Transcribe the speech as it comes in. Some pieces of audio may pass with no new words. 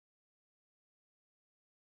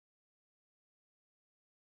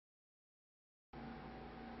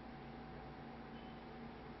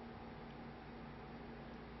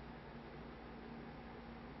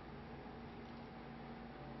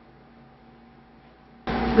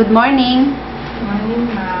Good morning. Morning,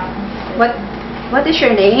 ma'am. What is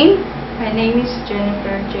your name? My name is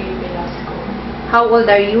Jennifer J. Velasco. How old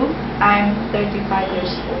are you? I'm 35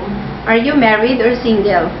 years old. Are you married or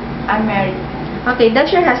single? I'm married. Okay,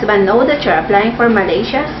 does your husband know that you're applying for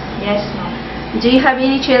Malaysia? Yes, ma'am. Do you have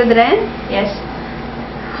any children? Yes,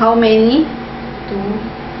 How many? 2,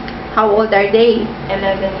 How old are they?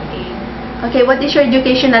 11, 8, Okay, what is your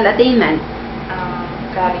educational attainment?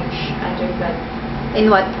 college, undergrad, In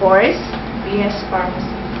what course? BS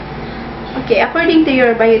Pharmacy. Okay, according to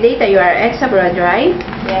your biodata, you are ex-abroad, right?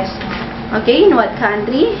 Yes, ma'am. Okay, in what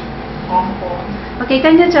country? Hong Kong. Okay,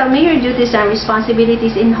 can you tell me your duties and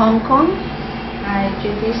responsibilities in Hong Kong? My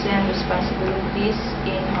duties and responsibilities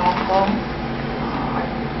in Hong Kong are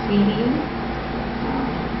cleaning,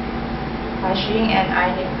 washing and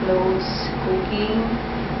ironing clothes, cooking,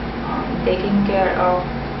 taking care of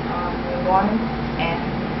newborn, and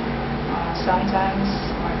sometimes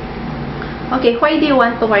marketing. Okay, why do you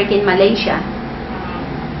want to work in Malaysia?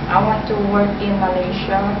 I want to work in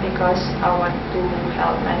Malaysia because I want to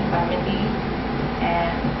help my family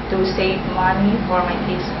and to save money for my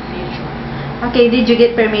kids' future. Okay, did you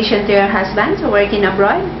get permission to your husband to work in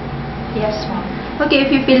abroad? Yes, ma'am. Okay,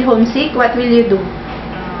 if you feel homesick, what will you do?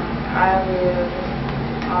 I will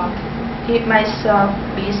keep myself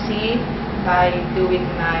busy by doing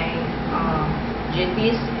my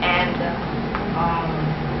duties and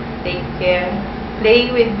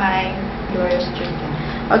play with my daughter's children.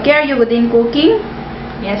 Okay, are you good in cooking?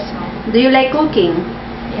 Yes, ma'am. Do you like cooking?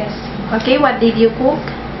 Yes. Okay, what did you cook?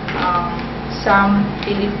 Some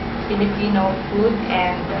Filipino food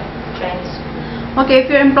and Chinese food. Okay, if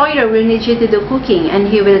your employer will need you to do cooking and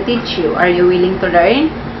he will teach you, are you willing to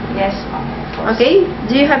learn? Yes, ma'am. Of course. Okay,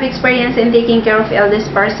 do you have experience in taking care of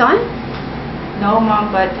eldest person? No,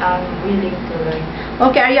 ma'am, but I'm willing to learn.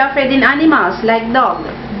 Okay, are you afraid in animals like dog?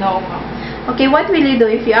 No, ma'am. Okay, what will you do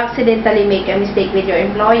if you accidentally make a mistake with your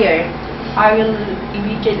employer? I will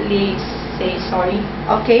immediately say sorry.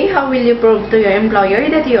 Okay, how will you prove to your employer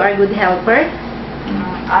that you are a good helper?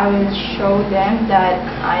 I will show them that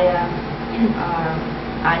I am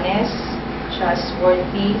honest,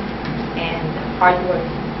 trustworthy, and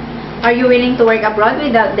hardworking. Are you willing to work abroad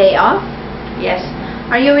without day off? Yes,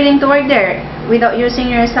 Are you willing to work there without using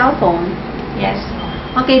your cell phone? yes,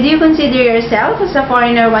 Okay, do you consider yourself as a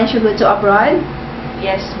foreigner once you go to abroad?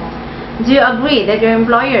 yes, ma'am. Do you agree that your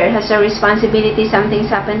employer has a responsibility something's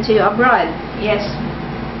happened to you abroad? Yes.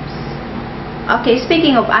 Okay,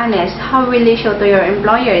 speaking of honest, how will you show to your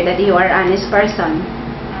employer that you are an honest person?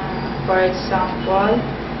 For example,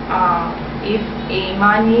 if a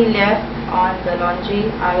money left on the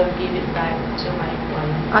laundry, I will give it back to my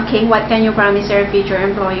employer. Okay, what can you promise your future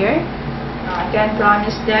employer? I can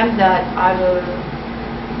promise them that I will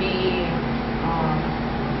be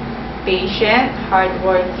patient,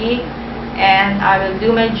 hardworking, and I will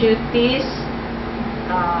do my duties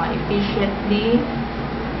efficiently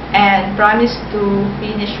and promise to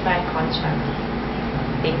finish my contract.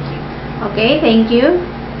 Thank you. Okay, thank you.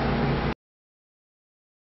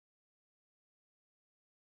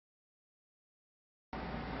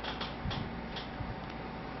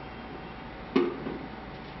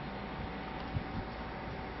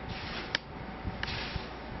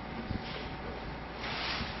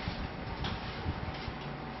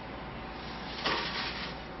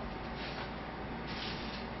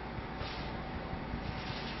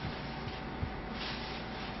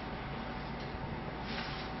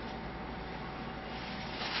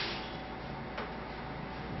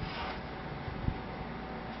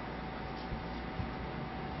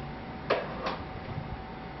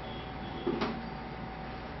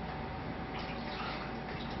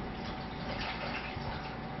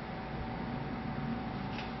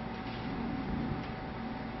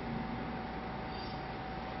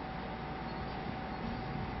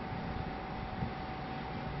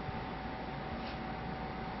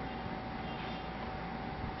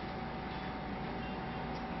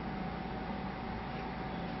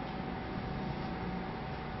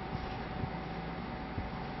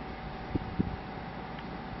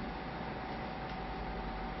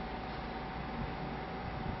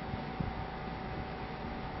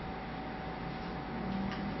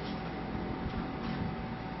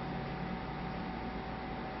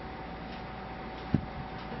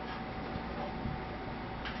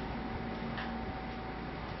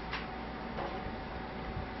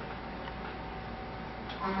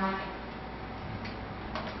 Tama.